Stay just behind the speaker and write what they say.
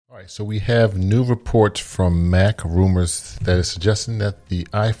All right, so we have new reports from Mac rumors that is suggesting that the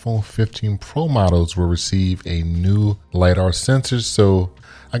iPhone 15 Pro models will receive a new LiDAR sensor. So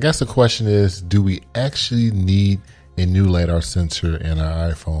I guess the question is, do we actually need a new LiDAR sensor in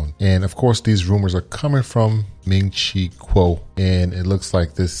our iPhone? And of course, these rumors are coming from Ming-Chi Kuo, and it looks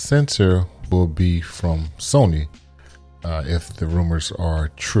like this sensor will be from Sony if the rumors are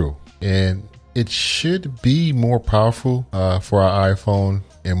true. And it should be more powerful for our iPhone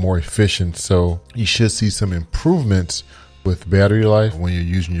and more efficient. So you should see some improvements with battery life when you're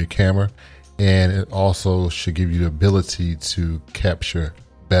using your camera. And it also should give you the ability to capture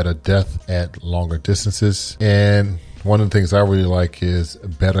better depth at longer distances. And one of the things I really like is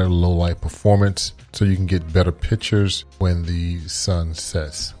better low light performance. So you can get better pictures when the sun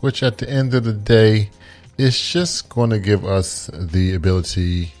sets, which at the end of the day, it's just going to give us the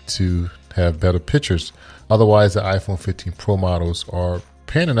ability to have better pictures. Otherwise, the iPhone 15 Pro models are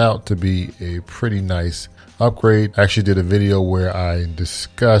panning out to be a pretty nice upgrade. I actually did a video where I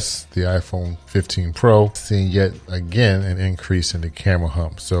discussed the iPhone 15 Pro, seeing yet again an increase in the camera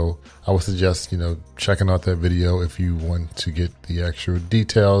hump. So I would suggest, checking out that video if you want to get the actual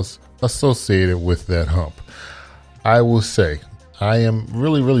details associated with that hump. I will say, I am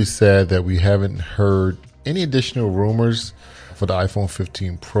really sad that we haven't heard any additional rumors for the iPhone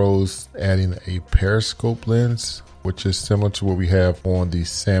 15 Pros adding a periscope lens, which is similar to what we have on the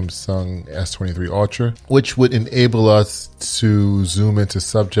Samsung S23 Ultra, which would enable us to zoom into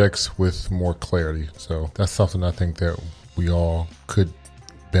subjects with more clarity. So that's something I think that we all could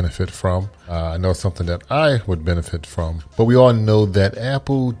benefit from. I know it's something that I would benefit from, but we all know that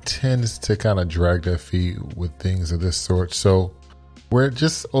Apple tends to kind of drag their feet with things of this sort. So we're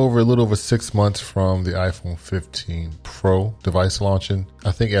just a little over 6 months from the iPhone 15 Pro device launching.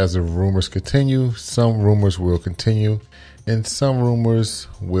 I think as the rumors continue, some rumors will continue and some rumors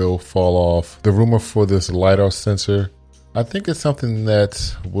will fall off. The rumor for this LiDAR sensor, I think it's something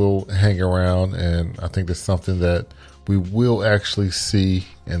that will hang around, and I think it's something that we will actually see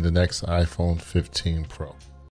in the next iPhone 15 Pro.